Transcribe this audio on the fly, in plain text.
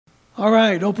All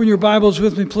right, open your Bibles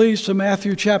with me, please, to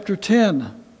Matthew chapter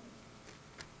 10.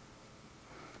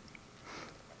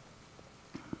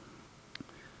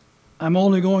 I'm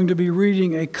only going to be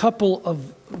reading a couple of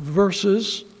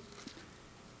verses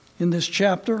in this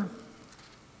chapter.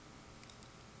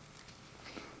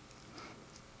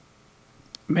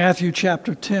 Matthew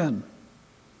chapter 10.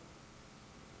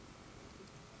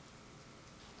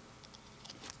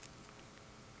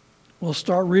 We'll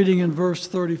start reading in verse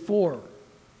 34.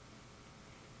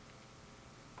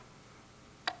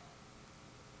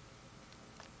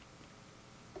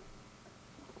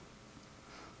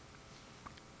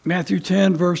 Matthew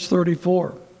 10, verse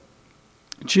 34.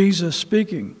 Jesus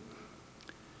speaking.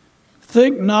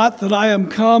 Think not that I am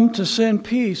come to send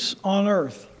peace on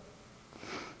earth.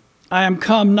 I am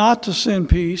come not to send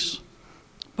peace,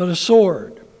 but a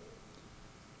sword.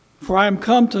 For I am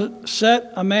come to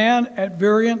set a man at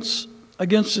variance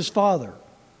against his father,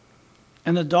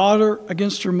 and the daughter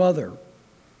against her mother,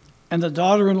 and the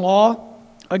daughter-in-law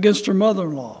against her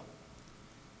mother-in-law.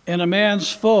 And a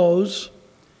man's foes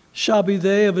shall be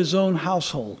they of his own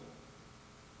household.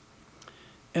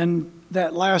 And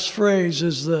that last phrase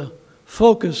is the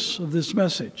focus of this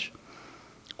message.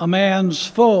 A man's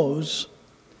foes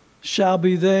shall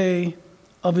be they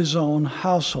of his own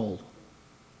household.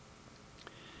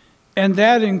 And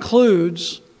that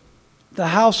includes the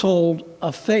household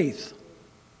of faith.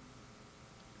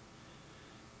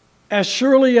 As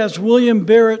surely as William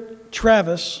Barrett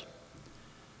Travis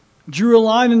drew a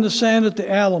line in the sand at the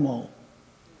Alamo,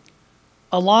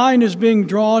 a line is being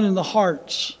drawn in the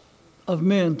hearts of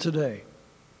men today.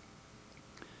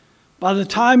 By the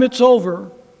time it's over,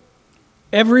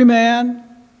 every man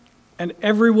and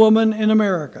every woman in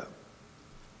America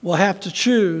will have to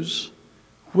choose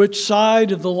which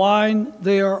side of the line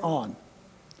they are on.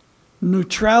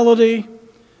 Neutrality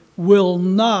will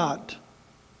not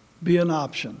be an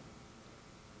option.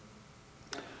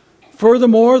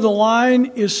 Furthermore, the line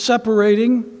is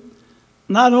separating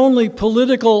not only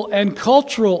political and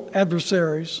cultural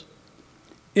adversaries,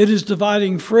 it is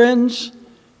dividing friends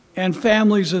and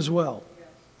families as well.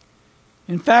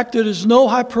 In fact, it is no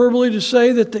hyperbole to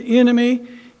say that the enemy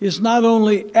is not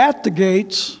only at the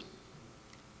gates,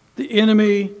 the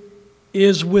enemy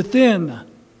is within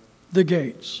the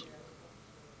gates.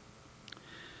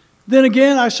 Then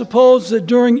again, I suppose that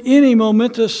during any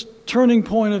momentous turning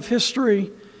point of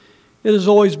history, it has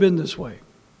always been this way.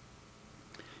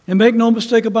 And make no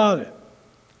mistake about it,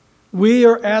 we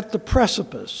are at the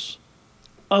precipice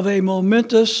of a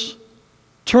momentous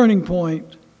turning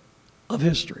point of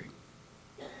history.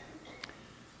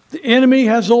 The enemy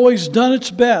has always done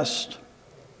its best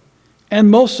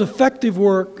and most effective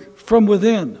work from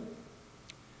within.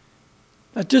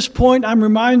 At this point, I'm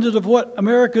reminded of what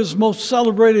America's most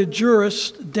celebrated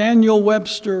jurist, Daniel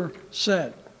Webster,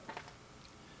 said.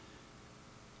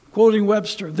 Quoting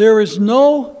Webster, "There is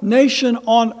no nation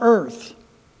on earth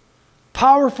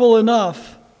powerful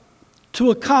enough to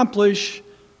accomplish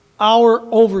our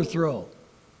overthrow."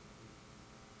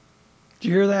 Did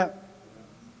you hear that?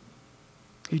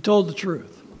 He told the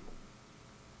truth.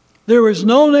 There is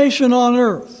no nation on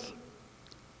earth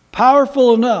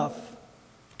powerful enough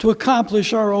to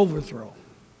accomplish our overthrow.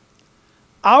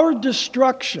 Our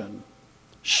destruction,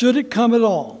 should it come at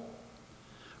all,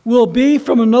 will be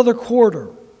from another quarter.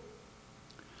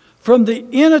 From the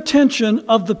inattention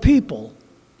of the people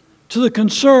to the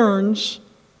concerns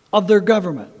of their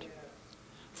government,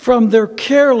 from their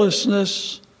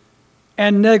carelessness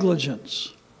and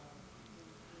negligence.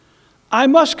 I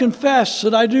must confess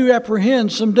that I do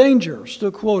apprehend some danger,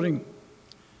 still quoting.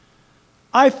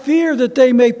 I fear that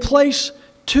they may place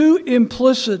too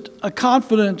implicit a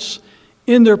confidence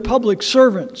in their public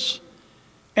servants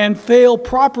and fail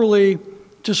properly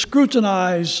to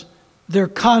scrutinize their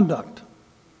conduct.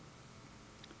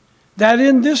 That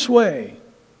in this way,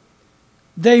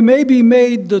 they may be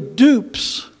made the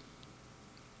dupes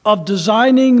of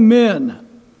designing men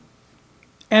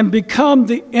and become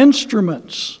the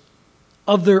instruments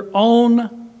of their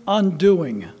own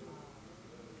undoing.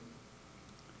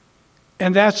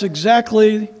 And that's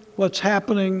exactly what's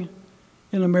happening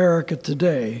in America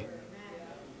today.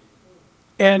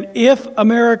 And if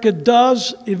America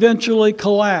does eventually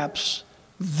collapse,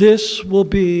 this will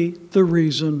be the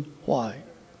reason why.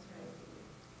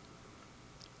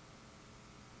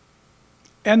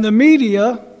 And the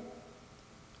media,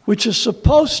 which is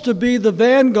supposed to be the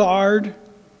vanguard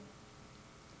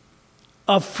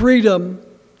of freedom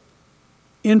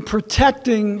in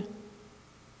protecting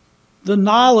the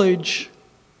knowledge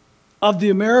of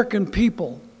the American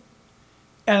people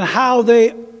and how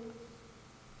they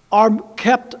are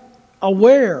kept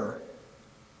aware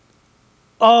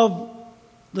of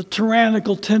the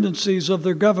tyrannical tendencies of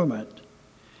their government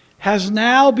has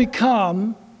now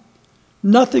become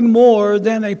nothing more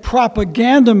than a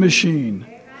propaganda machine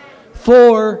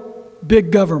for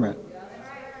big government.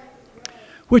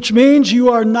 Which means you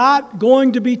are not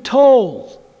going to be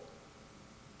told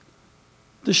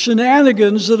the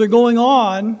shenanigans that are going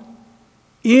on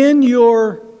in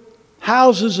your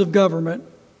houses of government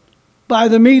by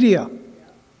the media.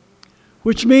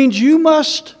 Which means you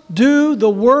must do the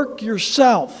work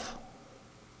yourself.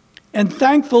 And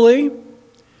thankfully,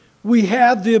 we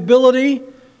have the ability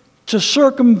to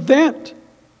circumvent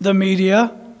the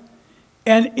media,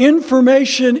 and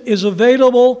information is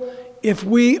available if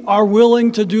we are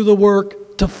willing to do the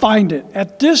work to find it.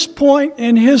 At this point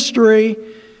in history,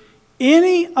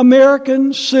 any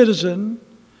American citizen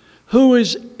who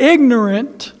is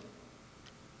ignorant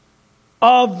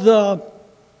of the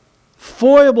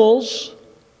foibles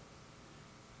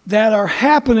that are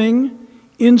happening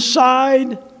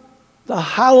inside the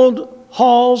hallowed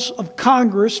halls of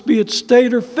Congress, be it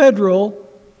state or federal,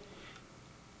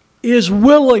 is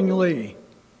willingly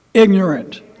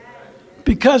ignorant.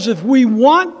 Because if we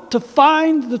want to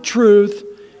find the truth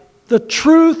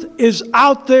is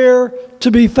out there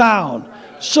to be found.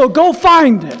 So go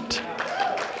find it.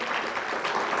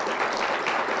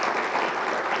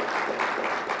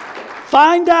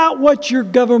 Find out what your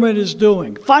government is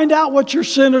doing. Find out what your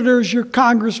senators, your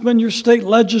congressmen, your state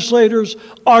legislators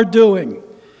are doing.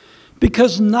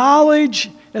 Because knowledge,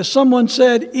 as someone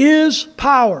said, is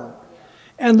power.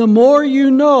 And the more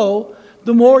you know,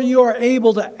 the more you are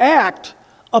able to act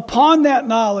upon that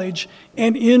knowledge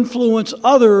and influence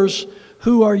others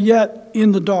who are yet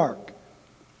in the dark.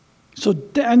 So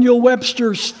Daniel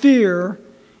Webster's fear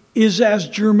is as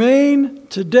germane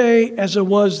today as it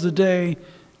was the day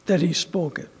that he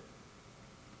spoke it.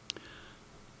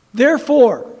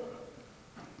 Therefore,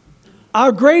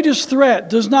 our greatest threat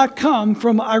does not come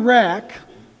from Iraq,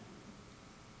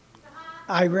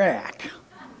 Iran,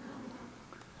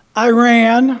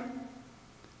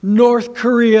 North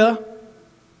Korea,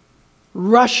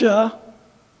 Russia,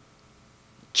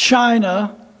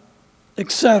 China,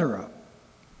 etc.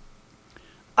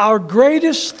 Our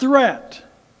greatest threat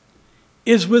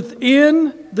is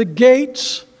within the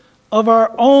gates of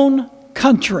our own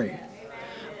country.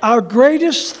 Our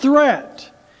greatest threat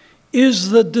is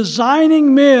the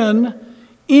designing men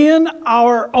in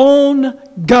our own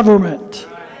government.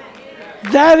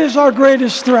 That is our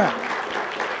greatest threat.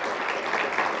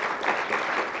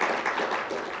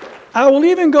 I will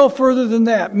even go further than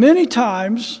that. Many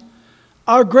times,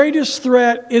 our greatest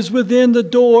threat is within the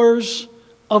doors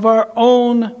of our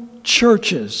own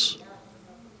churches.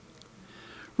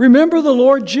 Remember, the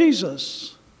Lord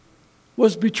Jesus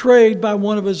was betrayed by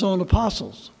one of his own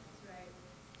apostles.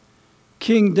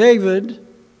 King David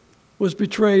was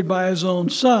betrayed by his own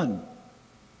son.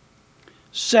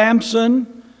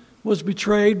 Samson was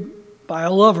betrayed by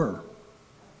a lover.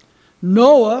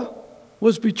 Noah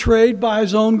was betrayed by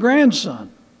his own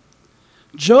grandson.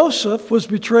 Joseph was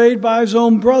betrayed by his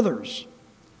own brothers.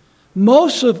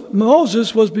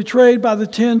 Moses was betrayed by the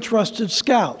 10 trusted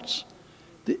scouts.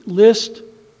 The list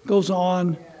goes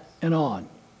on and on.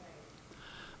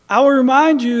 I will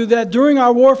remind you that during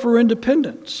our war for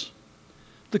independence,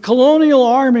 the colonial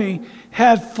army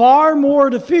had far more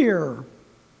to fear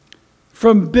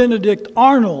from Benedict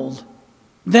Arnold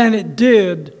than it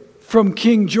did from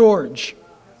King George.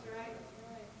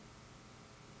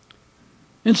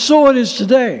 And so it is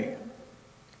today.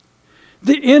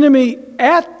 The enemy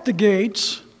at the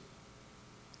gates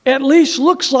at least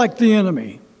looks like the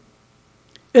enemy.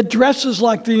 It dresses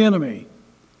like the enemy.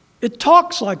 It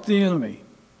talks like the enemy.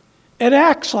 It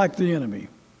acts like the enemy.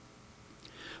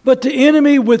 But the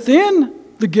enemy within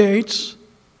the gates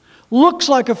looks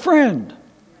like a friend,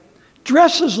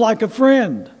 dresses like a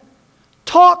friend,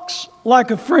 talks like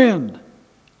a friend,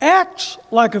 acts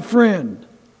like a friend,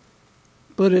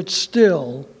 but it's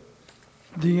still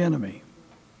the enemy.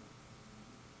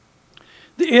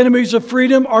 The enemies of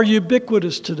freedom are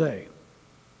ubiquitous today.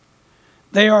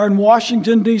 They are in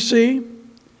Washington, D.C.,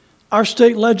 our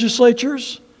state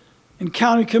legislatures and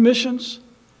county commissions.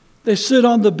 They sit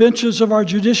on the benches of our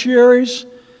judiciaries.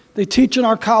 They teach in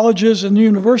our colleges and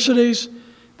universities.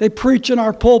 They preach in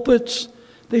our pulpits.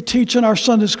 They teach in our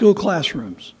Sunday school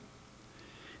classrooms.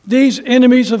 These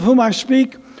enemies of whom I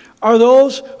speak are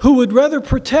those who would rather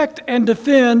protect and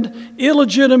defend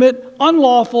illegitimate,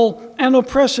 unlawful, and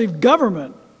oppressive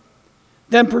government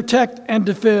than protect and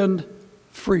defend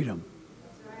freedom.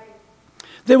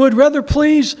 They would rather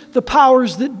please the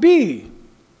powers that be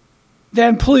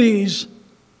than please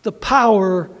the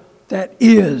power that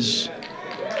is.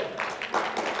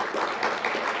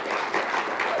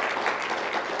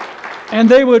 And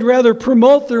they would rather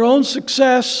promote their own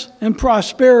success and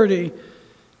prosperity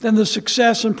than the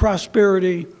success and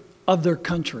prosperity of their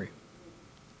country.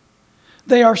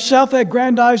 They are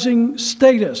self-aggrandizing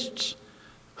statists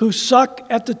who suck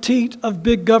at the teat of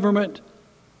big government.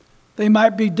 They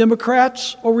might be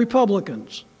Democrats or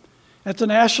Republicans. At the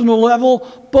national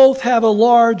level, both have a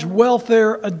large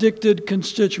welfare-addicted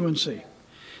constituency.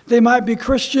 They might be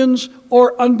Christians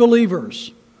or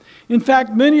unbelievers. In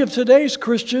fact, many of today's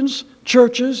Christians,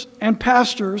 churches, and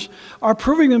pastors are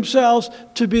proving themselves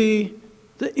to be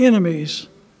the enemies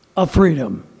of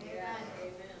freedom.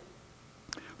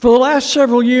 For the last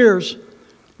several years,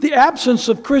 the absence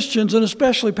of Christians, and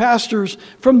especially pastors,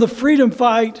 from the freedom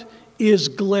fight is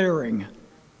glaring.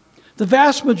 The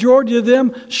vast majority of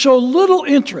them show little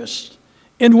interest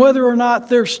in whether or not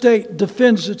their state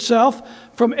defends itself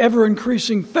from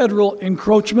ever-increasing federal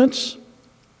encroachments.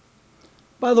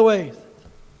 By the way,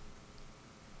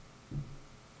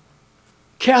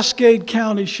 Cascade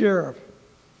County Sheriff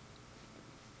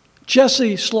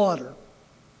Jesse Slaughter.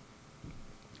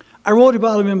 I wrote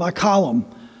about him in my column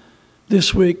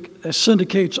this week that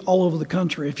syndicates all over the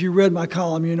country. If you read my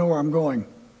column, you know where I'm going.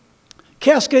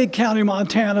 Cascade County,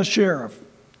 Montana Sheriff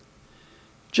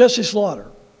Jesse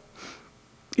Slaughter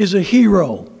is a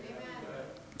hero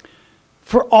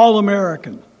for all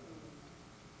American.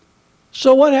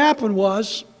 So what happened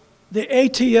was the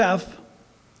ATF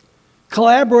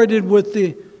collaborated with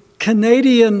the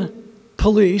Canadian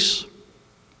police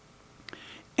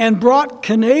and brought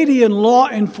Canadian law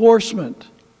enforcement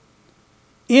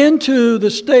into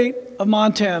the state of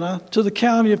Montana to the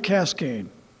county of Cascade.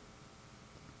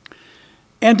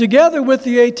 And together with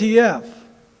the ATF,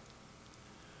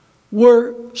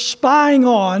 were spying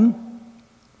on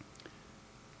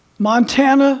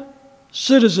Montana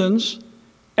citizens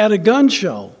at a gun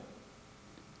show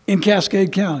in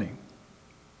Cascade County.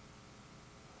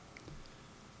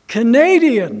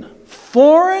 Canadian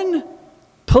foreign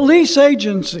police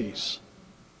agencies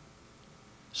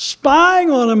spying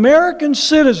on American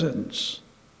citizens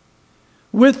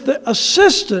with the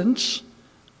assistance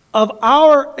of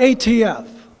our ATF.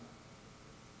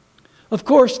 Of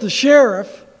course, the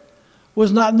sheriff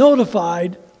was not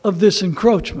notified of this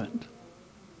encroachment.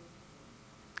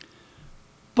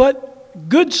 But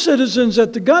good citizens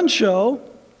at the gun show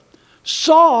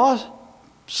saw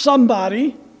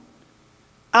somebody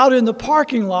out in the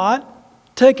parking lot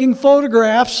taking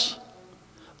photographs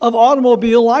of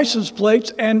automobile license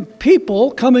plates and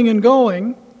people coming and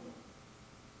going.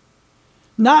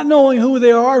 Not knowing who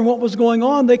they are and what was going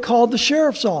on, they called the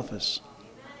sheriff's office.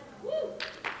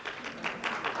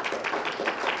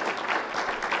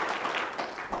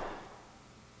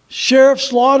 Sheriff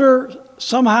Slaughter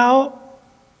somehow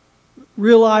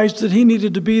realized that he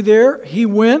needed to be there. He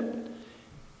went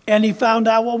and he found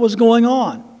out what was going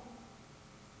on.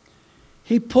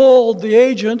 He pulled the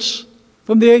agents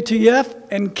from the ATF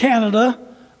and Canada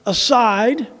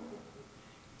aside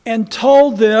and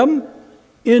told them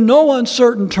in no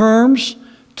uncertain terms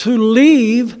to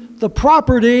leave the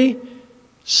property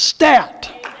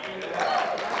stat.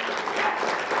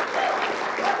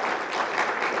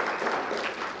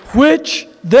 Which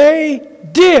they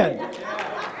did.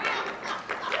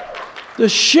 The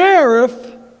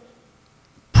sheriff's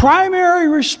primary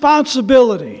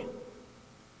responsibility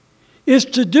is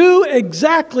to do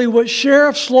exactly what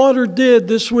Sheriff Slaughter did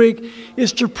this week,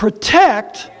 is to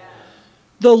protect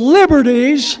the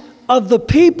liberties of the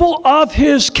people of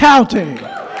his county.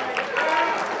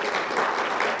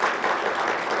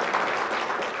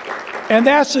 And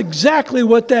that's exactly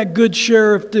what that good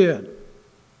sheriff did.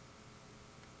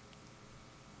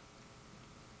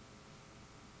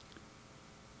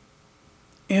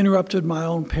 Interrupted my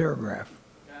own paragraph.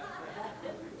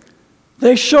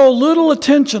 They show little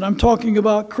attention, I'm talking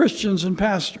about Christians and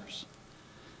pastors,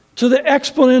 to the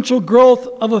exponential growth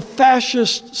of a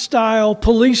fascist-style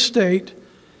police state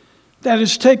that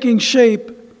is taking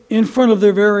shape in front of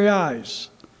their very eyes.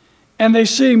 And they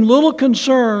seem little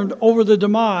concerned over the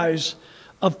demise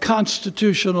of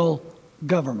constitutional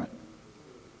government.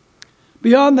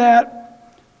 Beyond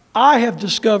that, I have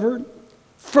discovered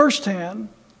firsthand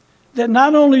that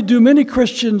not only do many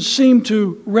Christians seem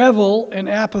to revel in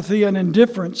apathy and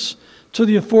indifference to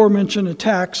the aforementioned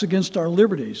attacks against our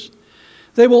liberties,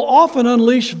 they will often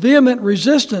unleash vehement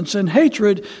resistance and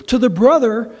hatred to the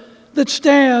brother that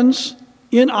stands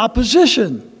in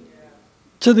opposition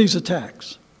to these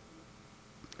attacks.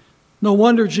 No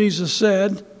wonder Jesus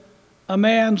said, "A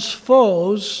man's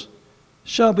foes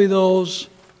shall be those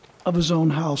of his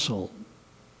own household."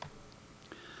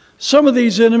 Some of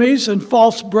these enemies and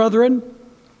false brethren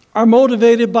are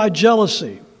motivated by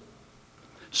jealousy,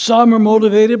 Some are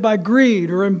motivated by greed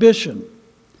or ambition.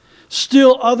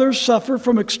 Still others suffer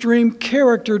from extreme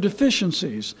character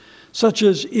deficiencies, such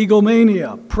as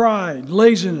egomania, pride,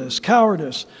 laziness,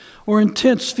 cowardice, or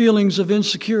intense feelings of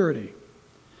insecurity.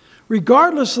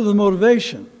 Regardless of the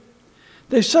motivation,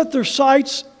 they set their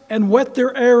sights and whet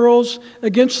their arrows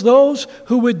against those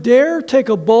who would dare take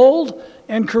a bold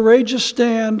and courageous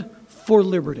stand for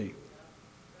liberty.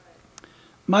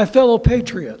 My fellow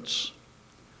patriots,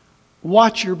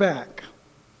 watch your back,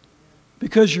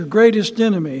 because your greatest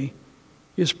enemy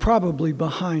is probably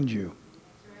behind you.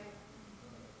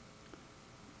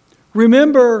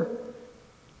 Remember,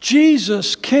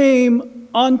 Jesus came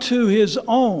unto his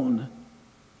own,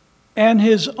 and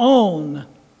his own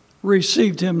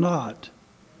received him not.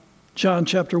 John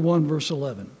chapter 1, verse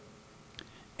 11.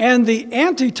 And the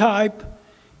antitype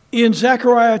in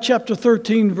Zechariah chapter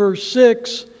 13, verse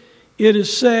 6, it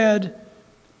is said,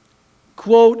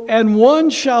 quote, "And one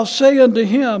shall say unto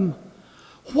him,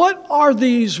 What are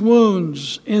these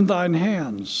wounds in thine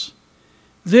hands?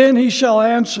 Then he shall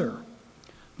answer,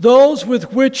 Those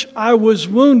with which I was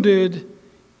wounded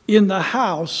in the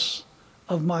house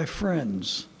of my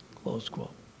friends." Close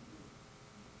quote.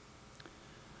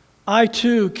 I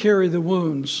too carry the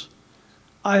wounds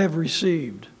I have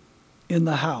received in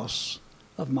the house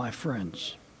of my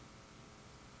friends.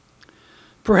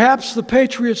 Perhaps the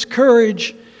patriot's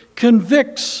courage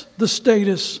convicts the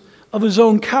status of his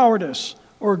own cowardice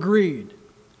or greed.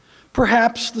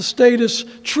 Perhaps the statist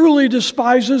truly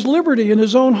despises liberty in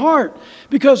his own heart,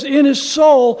 because in his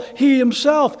soul he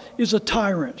himself is a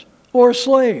tyrant or a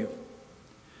slave.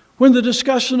 When the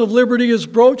discussion of liberty is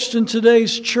broached in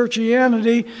today's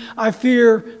churchianity, I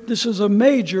fear this is a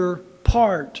major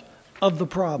part of the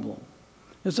problem.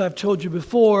 As I've told you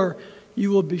before,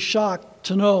 you will be shocked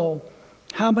to know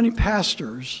how many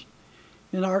pastors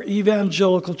in our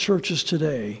evangelical churches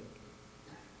today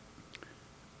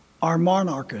are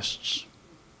monarchists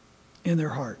in their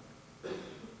heart.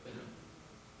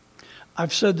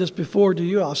 I've said this before to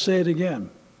you, I'll say it again.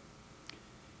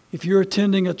 If you're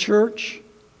attending a church,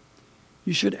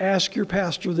 you should ask your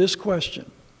pastor this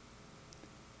question: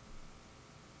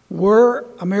 were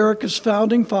America's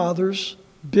founding fathers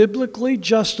biblically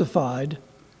justified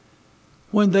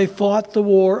when they fought the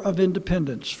War of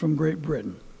Independence from Great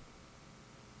Britain?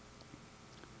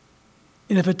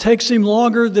 And if it takes him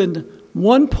longer than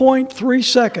 1.3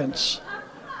 seconds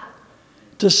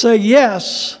to say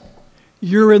yes,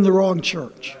 you're in the wrong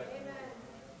church.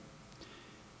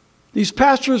 These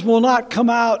pastors will not come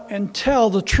out and tell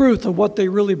the truth of what they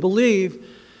really believe,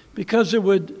 because it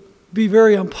would be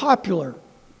very unpopular.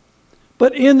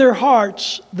 But in their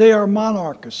hearts, they are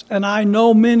monarchists. And I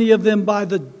know many of them by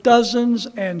the dozens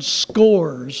and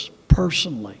scores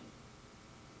personally.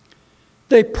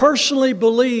 They personally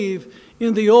believe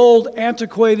in the old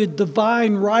antiquated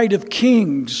divine right of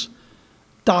kings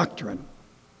doctrine.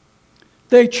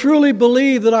 They truly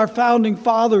believe that our founding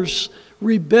fathers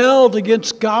rebelled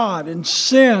against God and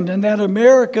sinned, and that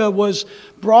America was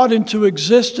brought into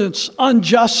existence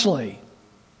unjustly.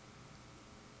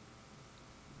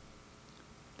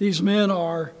 These men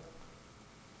are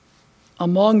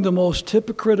among the most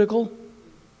hypocritical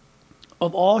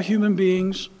of all human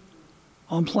beings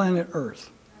on planet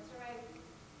Earth.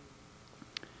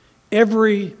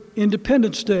 Every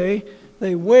Independence Day,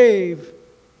 they wave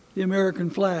the American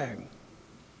flag.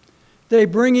 They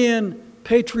bring in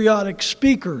patriotic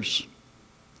speakers.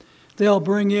 They'll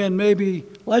bring in maybe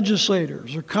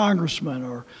legislators or congressmen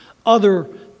or other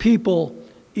people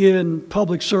in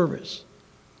public service.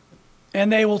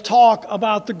 And they will talk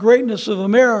about the greatness of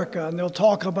America, and they'll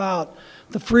talk about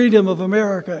the freedom of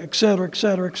America, et cetera, et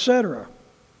cetera, et cetera.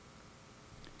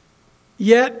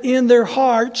 Yet in their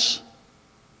hearts,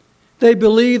 they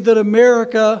believe that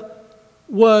America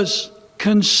was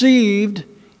conceived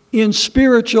in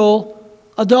spiritual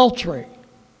adultery.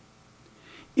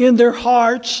 In their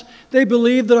hearts, they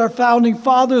believe that our founding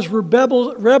fathers were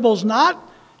rebels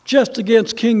not just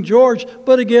against King George,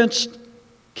 but against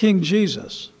King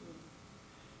Jesus.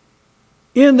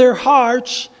 In their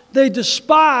hearts, they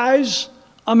despise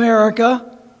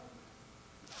America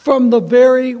from the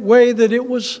very way that it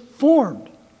was formed.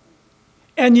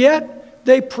 And yet,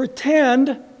 they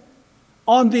pretend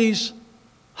on these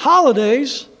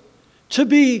holidays to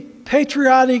be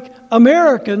patriotic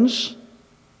Americans.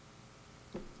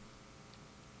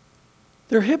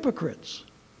 They're hypocrites.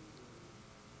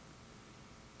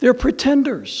 They're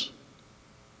pretenders.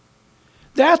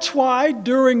 That's why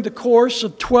during the course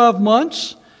of 12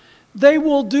 months, they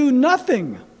will do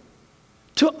nothing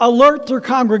to alert their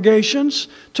congregations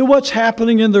to what's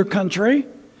happening in their country.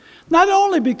 Not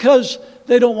only because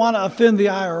they don't want to offend the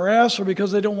IRS or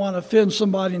because they don't want to offend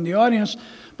somebody in the audience,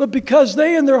 but because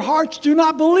they in their hearts do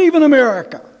not believe in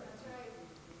America.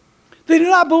 They do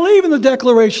not believe in the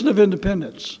Declaration of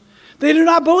Independence. They do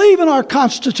not believe in our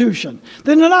Constitution.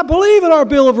 They do not believe in our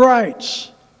Bill of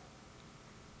Rights.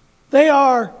 They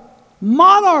are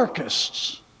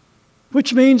monarchists,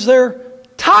 which means they're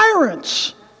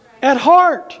tyrants at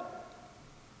heart.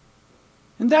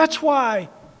 And that's why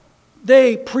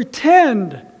they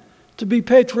pretend to be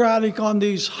patriotic on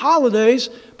these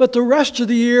holidays, but the rest of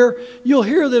the year you'll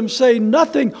hear them say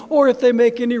nothing, or if they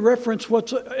make any reference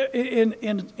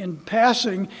in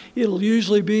passing, it'll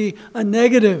usually be a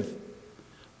negative.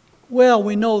 Well,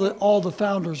 we know that all the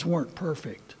founders weren't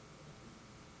perfect.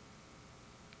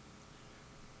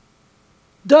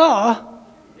 Duh.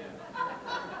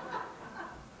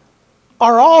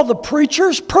 Are all the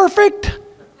preachers perfect?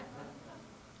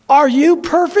 Are you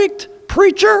perfect,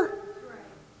 preacher?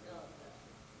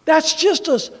 That's just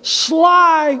a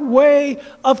sly way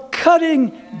of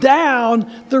cutting down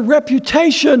the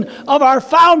reputation of our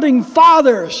founding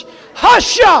fathers.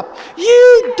 Hush up!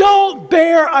 You don't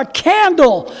bear a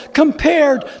candle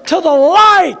compared to the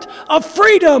light of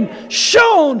freedom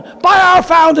shown by our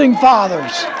founding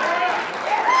fathers.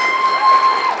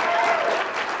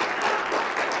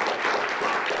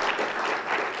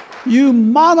 You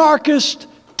monarchist,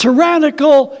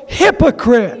 tyrannical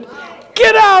hypocrite.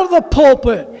 Get out of the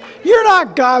pulpit. You're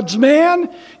not God's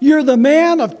man. You're the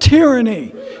man of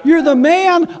tyranny. You're the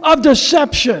man of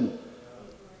deception.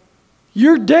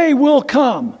 Your day will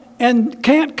come and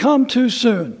can't come too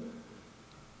soon.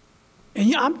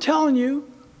 And I'm telling you,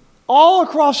 all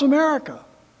across America,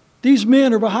 these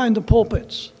men are behind the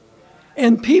pulpits.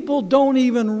 And people don't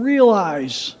even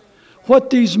realize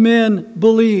what these men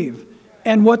believe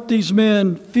and what these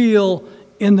men feel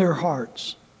in their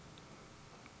hearts.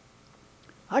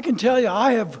 I can tell you,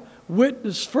 I have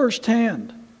witnessed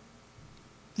firsthand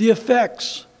the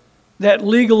effects that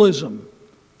legalism,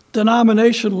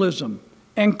 denominationalism,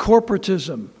 and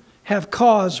corporatism have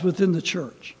caused within the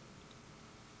church.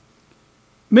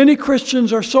 Many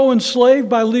Christians are so enslaved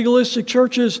by legalistic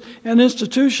churches and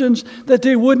institutions that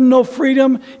they wouldn't know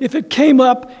freedom if it came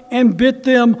up and bit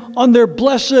them on their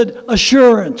blessed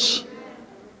assurance.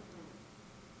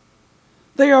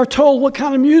 They are told what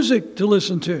kind of music to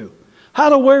listen to, how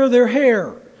to wear their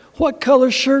hair, what color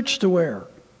shirts to wear,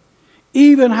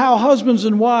 even how husbands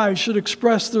and wives should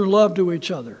express their love to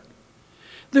each other.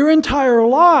 Their entire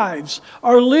lives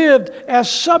are lived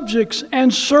as subjects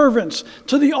and servants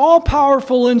to the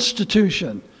all-powerful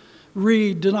institution.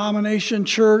 Read denomination,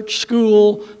 church,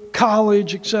 school,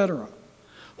 college, etc.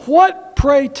 What,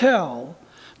 pray tell,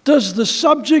 does the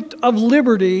subject of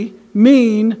liberty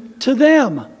mean to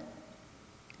them?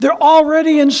 They're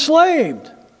already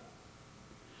enslaved.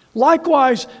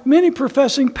 Likewise, many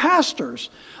professing pastors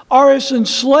are as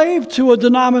enslaved to a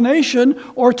denomination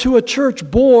or to a church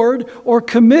board or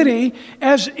committee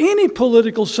as any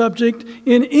political subject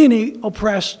in any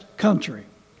oppressed country.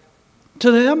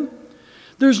 To them,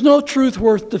 there's no truth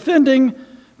worth defending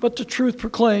but the truth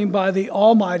proclaimed by the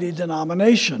almighty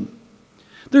denomination.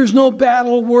 There's no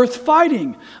battle worth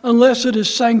fighting unless it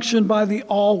is sanctioned by the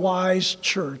all-wise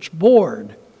church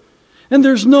board. And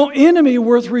there's no enemy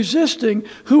worth resisting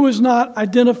who is not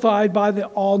identified by the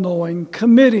all-knowing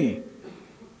committee.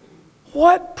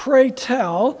 What, pray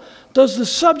tell, does the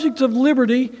subject of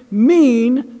liberty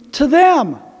mean to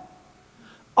them?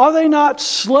 Are they not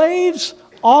slaves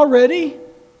already?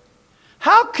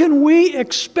 How can we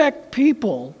expect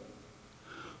people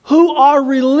who are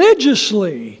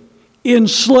religiously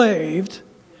enslaved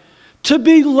to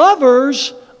be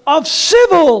lovers of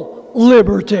civil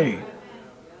liberty?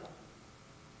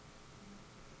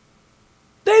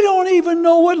 They don't even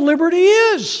know what liberty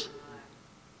is.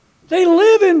 They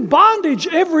live in bondage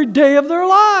every day of their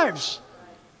lives.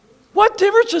 What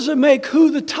difference does it make who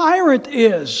the tyrant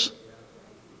is?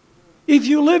 If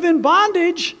you live in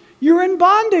bondage, you're in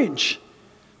bondage.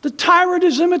 The tyrant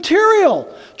is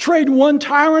immaterial. Trade one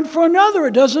tyrant for another.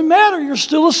 It doesn't matter. You're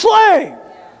still a slave.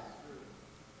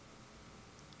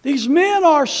 These men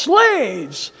are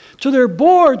slaves to their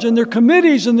boards and their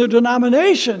committees and their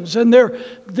denominations and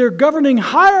their governing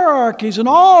hierarchies and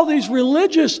all these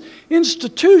religious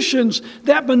institutions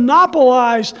that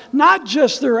monopolize not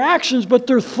just their actions but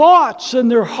their thoughts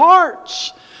and their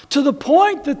hearts, to the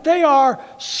point that they are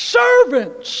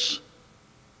servants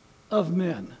of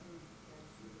men.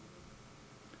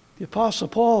 The Apostle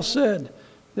Paul said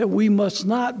that we must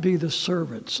not be the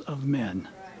servants of men,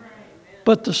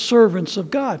 but the servants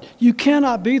of God. You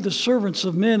cannot be the servants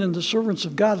of men and the servants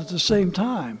of God at the same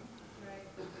time.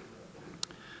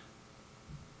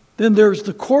 Then there's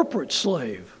the corporate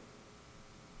slave.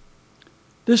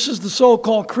 This is the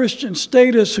so-called Christian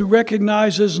status who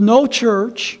recognizes no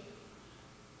church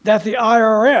that the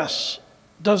IRS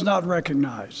does not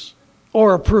recognize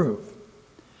or approve.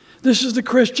 This is the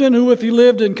Christian who, if he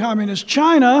lived in communist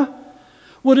China,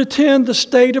 would attend the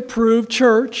state-approved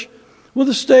church with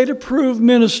a state-approved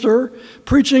minister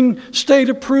preaching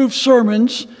state-approved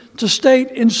sermons to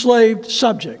state-enslaved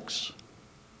subjects.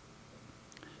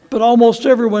 But almost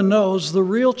everyone knows the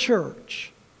real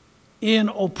church in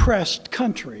oppressed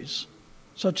countries,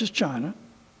 such as China,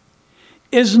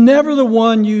 is never the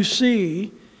one you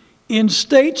see in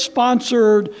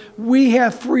state-sponsored, we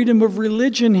have freedom of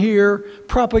religion here,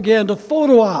 propaganda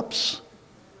photo ops.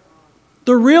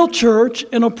 The real church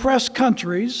in oppressed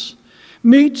countries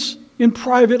meets in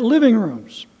private living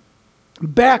rooms,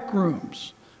 back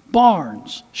rooms,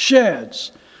 barns,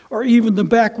 sheds, or even the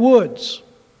backwoods.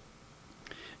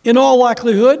 In all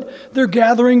likelihood, their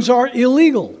gatherings are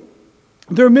illegal,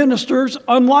 their ministers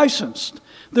unlicensed,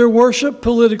 their worship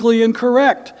politically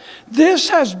incorrect. This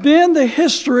has been the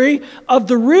history of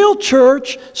the real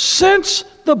church since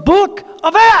the book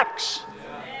of Acts.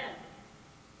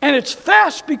 And it's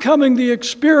fast becoming the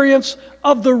experience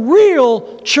of the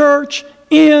real church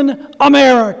in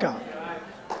America.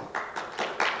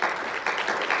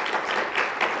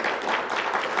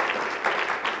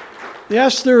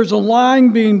 Yes, there is a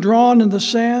line being drawn in the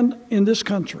sand in this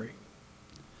country.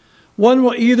 One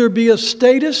will either be a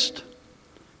statist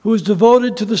who is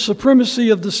devoted to the supremacy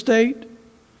of the state,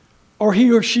 or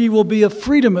he or she will be a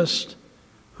freedomist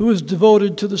who is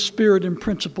devoted to the spirit and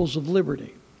principles of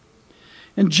liberty.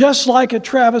 And just like at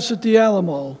Travis at the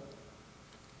Alamo,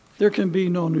 there can be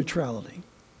no neutrality.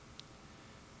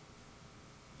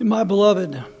 And my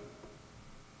beloved,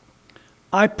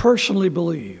 I personally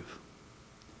believe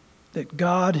that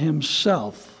God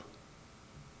Himself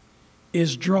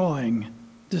is drawing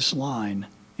this line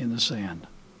in the sand.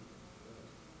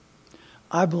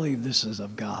 I believe this is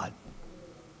of God.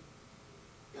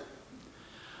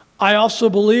 I also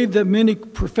believe that many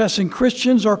professing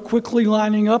Christians are quickly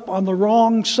lining up on the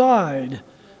wrong side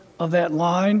of that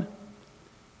line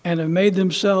and have made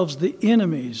themselves the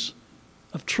enemies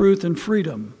of truth and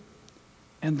freedom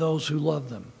and those who love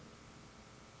them.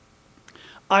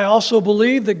 I also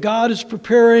believe that God is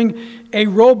preparing a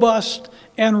robust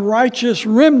and righteous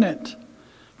remnant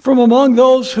from among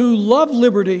those who love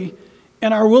liberty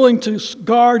and are willing to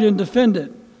guard and defend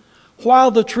it,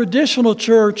 while the traditional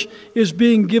church is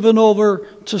being given over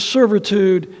to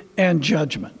servitude and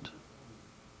judgment.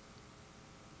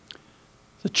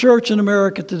 The church in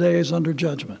America today is under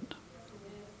judgment.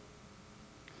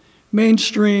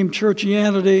 Mainstream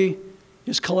churchianity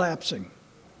is collapsing.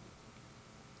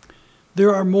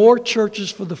 There are more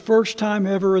churches, for the first time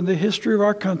ever in the history of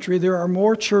our country, there are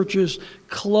more churches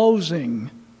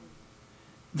closing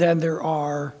than there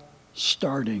are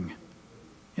starting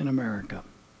in America.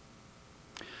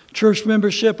 Church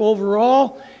membership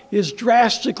overall is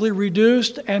drastically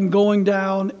reduced and going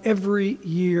down every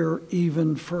year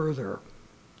even further.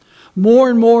 More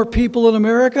and more people in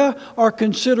America are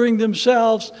considering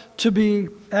themselves to be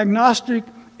agnostic,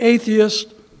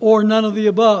 atheist, or none of the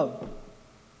above.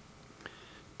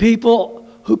 People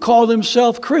who call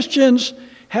themselves Christians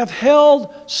have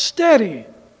held steady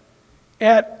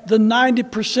at the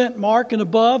 90% mark and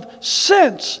above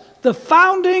since the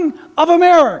founding of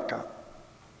America.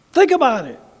 Think about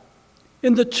it.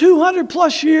 In the 200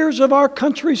 plus years of our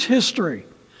country's history,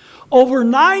 over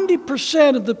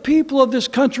 90% of the people of this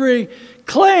country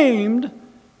claimed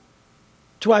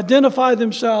to identify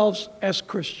themselves as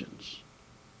Christians.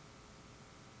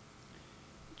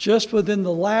 Just within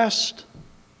the last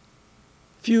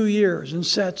few years,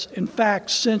 in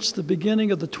fact, since the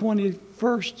beginning of the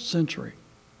 21st century,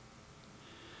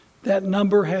 that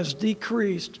number has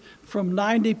decreased from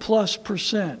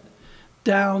 90+%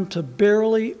 down to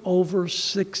barely over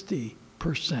 60%.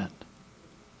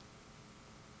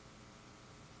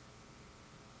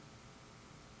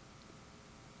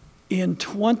 In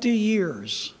 20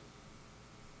 years,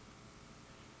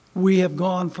 we have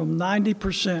gone from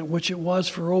 90%, which it was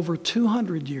for over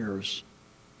 200 years,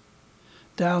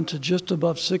 down to just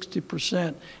above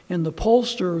 60%. And the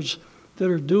pollsters that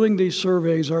are doing these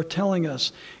surveys are telling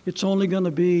us it's only going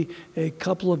to be a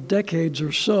couple of decades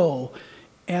or so,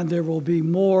 and there will be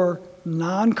more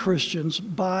non-Christians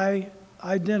by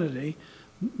identity,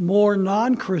 more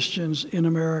non-Christians in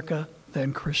America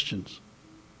than Christians.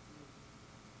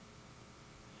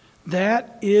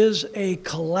 That is a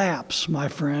collapse, my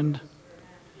friend.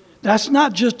 That's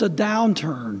not just a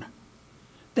downturn.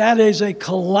 That is a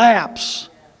collapse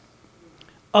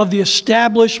of the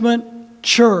establishment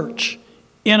church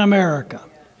in America.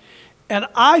 And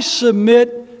I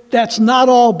submit that's not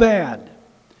all bad.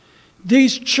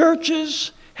 These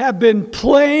churches have been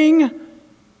playing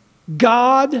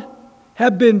God,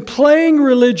 have been playing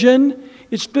religion.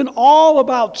 It's been all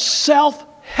about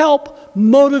self-help,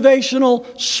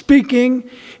 motivational speaking.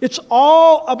 It's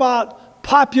all about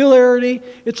popularity.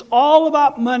 It's all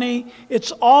about money.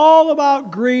 It's all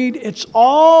about greed. It's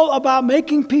all about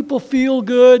making people feel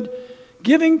good,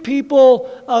 giving people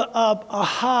a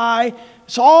high.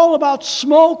 It's all about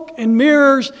smoke and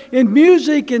mirrors and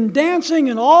music and dancing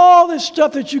and all this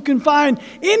stuff that you can find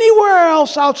anywhere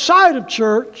else outside of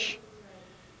church.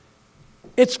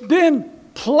 It's been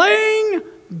playing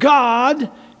God,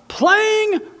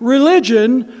 playing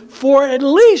religion for at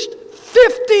least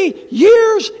 50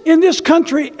 years in this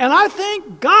country. And I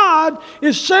think God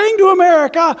is saying to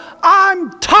America,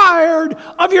 I'm tired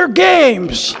of your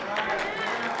games.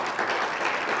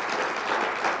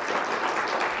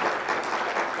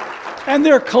 And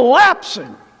they're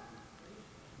collapsing.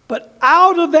 But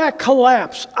out of that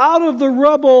collapse, out of the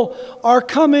rubble, are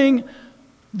coming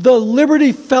the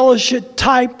Liberty Fellowship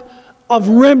type of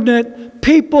remnant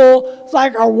people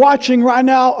like are watching right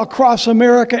now across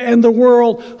America and the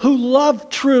world who love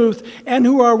truth and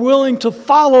who are willing to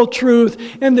follow truth,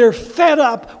 and they're fed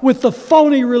up with the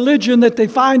phony religion that they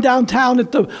find downtown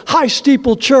at the high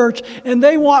steeple church, and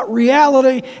they want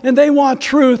reality and they want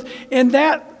truth. And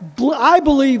that, I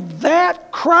believe,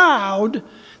 that crowd,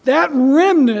 that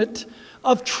remnant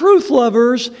of truth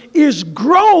lovers is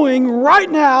growing right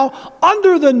now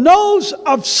under the nose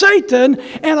of Satan,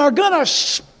 and are going to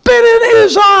spit in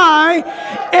his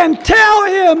eye and tell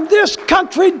him this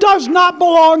country does not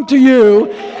belong to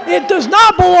you. It does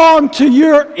not belong to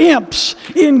your imps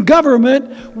in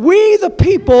government. We, the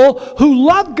people who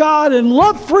love God and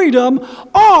love freedom,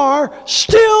 are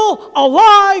still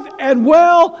alive and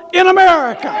well in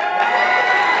America.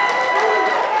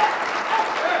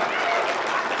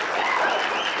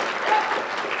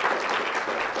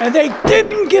 And they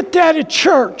didn't get that at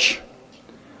church.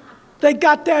 They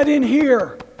got that in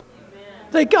here.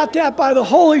 They got that by the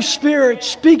Holy Spirit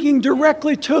speaking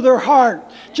directly to their heart,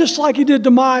 just like He did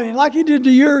to mine, and like He did to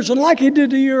yours, and like He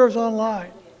did to yours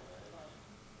online.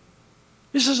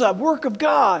 This is a work of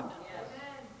God.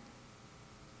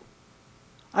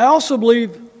 I also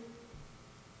believe,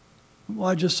 well,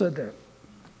 I just said that.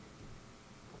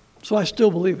 So I still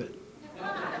believe it.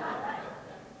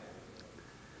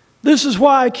 This is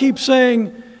why I keep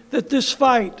saying that this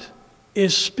fight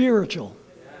is spiritual,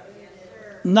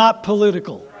 not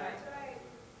political.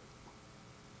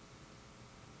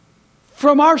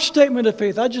 From our statement of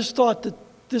faith, I just thought that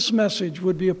this message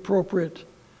would be appropriate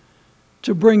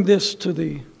to bring this to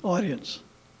the audience.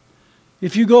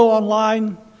 If you go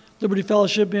online,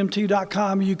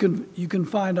 libertyfellowshipmt.com, you can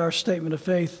find our statement of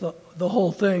faith, the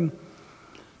whole thing.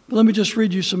 But let me just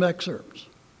read you some excerpts.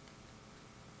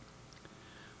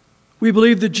 We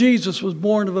believe that Jesus was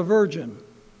born of a virgin,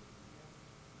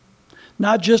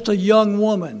 not just a young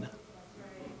woman.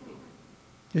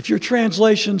 If your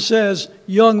translation says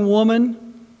young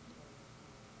woman,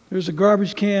 there's a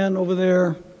garbage can over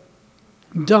there.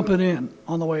 Dump it in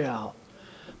on the way out.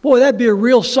 Boy, that'd be a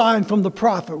real sign from the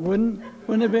prophet, wouldn't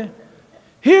it be?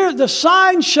 Here, the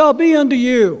sign shall be unto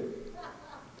you.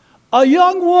 A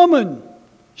young woman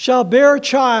shall bear a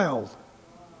child.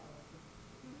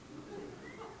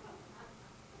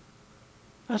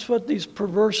 That's what these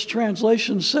perverse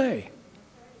translations say.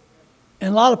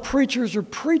 And a lot of preachers are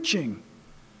preaching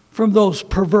from those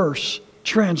perverse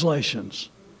translations.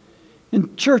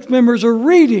 And church members are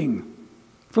reading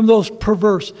from those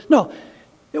perverse. No,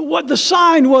 what the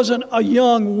sign wasn't a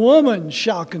young woman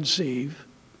shall conceive.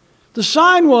 The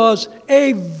sign was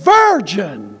a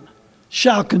virgin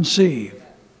shall conceive.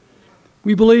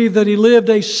 We believe that He lived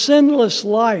a sinless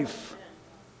life,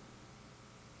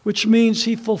 which means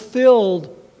He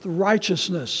fulfilled the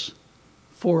righteousness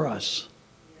for us.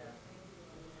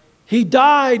 He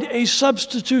died a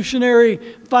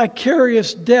substitutionary,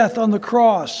 vicarious death on the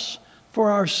cross for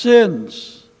our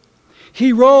sins.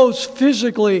 He rose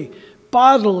physically,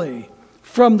 bodily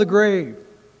from the grave.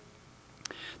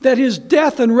 That His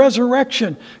death and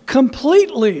resurrection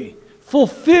completely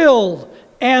fulfilled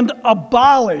and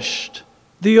abolished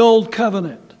the old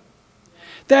covenant.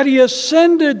 That He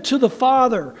ascended to the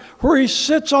Father, where He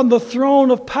sits on the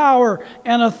throne of power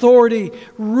and authority,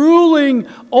 ruling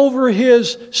over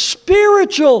His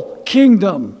spiritual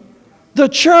kingdom, the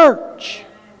church.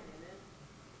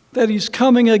 That He's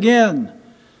coming again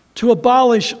to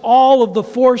abolish all of the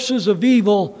forces of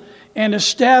evil and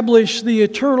establish the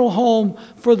eternal home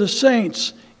for the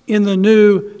saints in the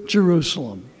New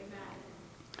Jerusalem.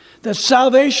 that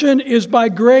salvation is by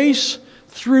grace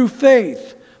through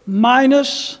faith,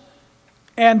 minus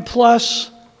and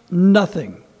plus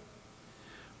nothing.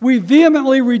 We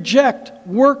vehemently reject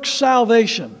works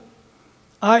salvation,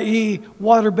 i.e.,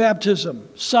 water baptism,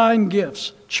 sign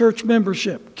gifts, church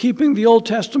membership, keeping the Old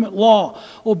Testament law,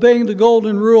 obeying the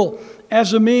Golden Rule,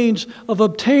 as a means of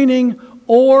obtaining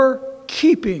or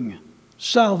keeping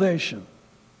salvation.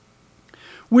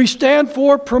 We stand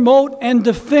for, promote, and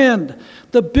defend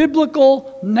the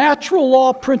biblical natural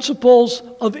law principles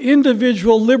of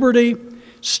individual liberty,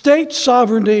 state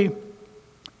sovereignty,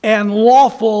 and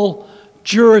lawful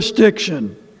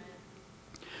jurisdiction.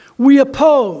 We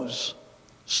oppose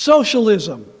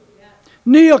socialism,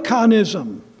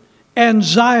 neoconism, and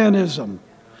Zionism.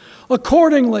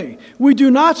 Accordingly, we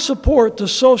do not support the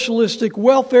socialistic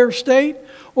welfare state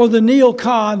or the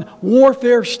neocon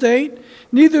warfare state.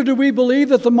 Neither do we believe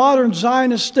that the modern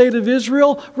Zionist state of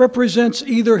Israel represents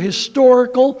either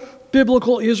historical,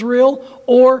 biblical Israel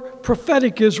or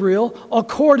prophetic Israel.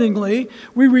 Accordingly,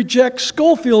 we reject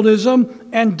Schofieldism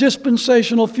and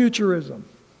dispensational futurism.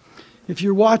 If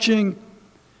you're watching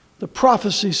the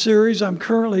prophecy series I'm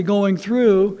currently going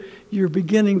through, you're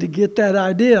beginning to get that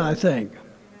idea, I think.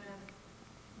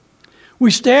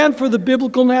 We stand for the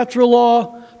biblical natural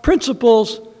law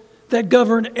principles that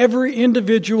govern every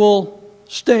individual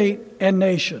state and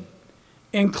nation,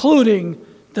 including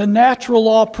the natural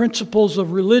law principles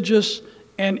of religious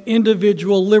and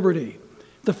individual liberty,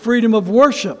 the freedom of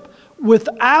worship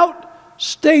without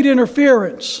state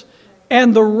interference,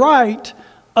 and the right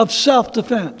of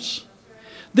self-defense.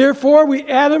 Therefore, we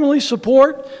adamantly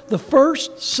support the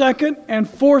First, Second, and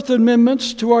Fourth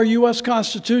Amendments to our U.S.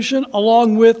 Constitution,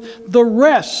 along with the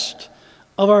rest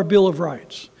of our Bill of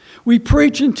Rights. We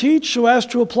preach and teach so as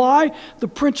to apply the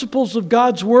principles of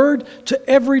God's Word to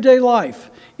everyday life,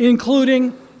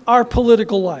 including our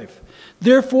political life.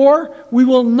 Therefore, we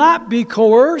will not be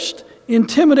coerced,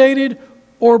 intimidated,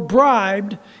 or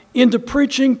bribed into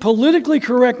preaching politically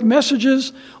correct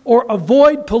messages or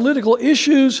avoid political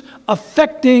issues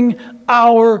affecting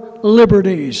our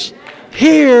liberties.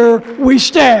 Here we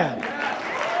stand.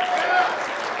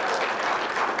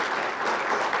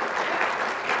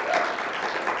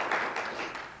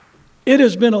 It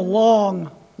has been a long,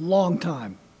 long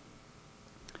time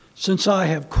since I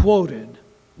have quoted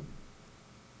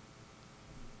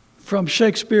from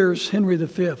Shakespeare's Henry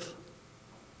V,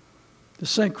 the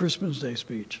St. Crispin's Day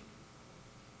speech.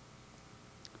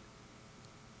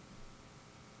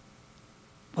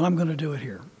 But I'm going to do it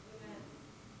here.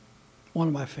 One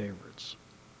of my favorites.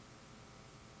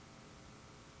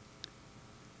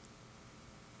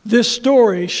 This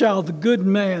story shall the good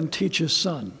man teach his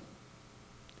son,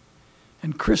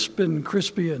 and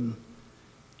Crispian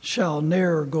shall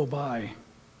ne'er go by,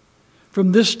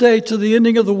 from this day to the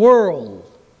ending of the world,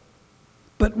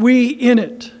 but we in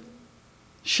it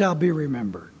shall be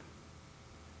remembered.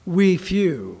 We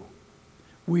few,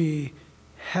 we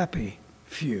happy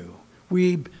few,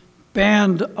 we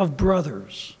band of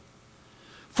brothers.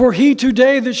 For he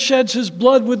today that sheds his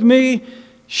blood with me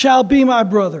shall be my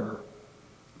brother,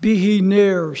 be he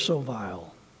ne'er so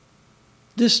vile.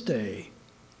 This day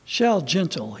shall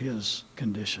gentle his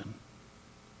condition.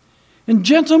 And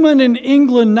gentlemen in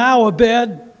England now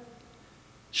abed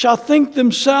shall think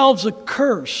themselves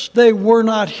accursed they were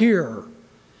not here,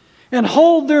 and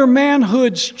hold their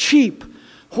manhoods cheap,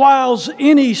 whiles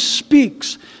any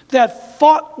speaks that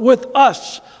fought with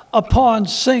us upon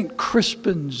St.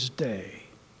 Crispin's Day.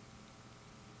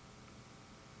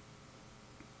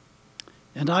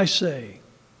 And I say,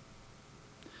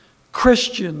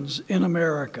 Christians in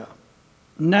America,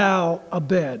 now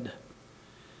abed,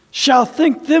 shall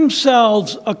think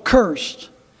themselves accursed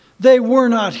they were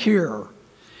not here,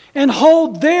 and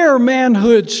hold their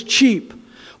manhoods cheap,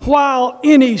 while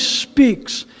any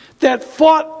speaks that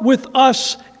fought with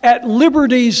us at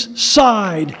liberty's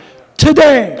side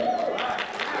today.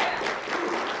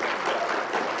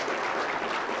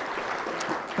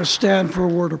 Let's stand for a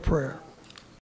word of prayer.